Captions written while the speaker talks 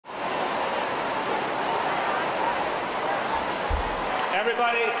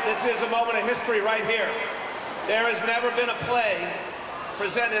Everybody, this is a moment of history right here. There has never been a play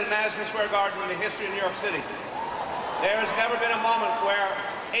presented in Madison Square Garden in the history of New York City. There has never been a moment where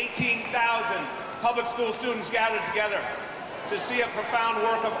 18,000 public school students gathered together to see a profound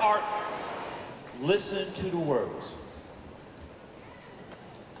work of art. Listen to the words.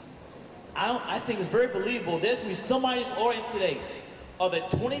 I think it's very believable. There's going to be somebody in this audience today, of the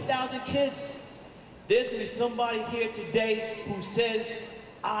 20,000 kids, there's going to be somebody here today who says,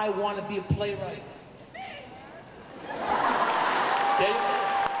 I want to be a playwright. There you go.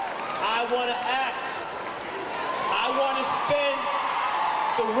 I want to act. I want to spend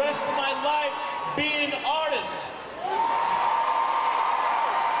the rest of my life being an artist.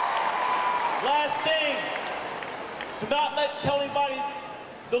 Last thing, do not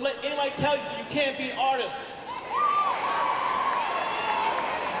don't let anybody tell you you can't be an artist.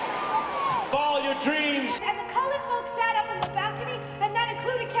 Follow your dreams. And the colored folks sat up on the balcony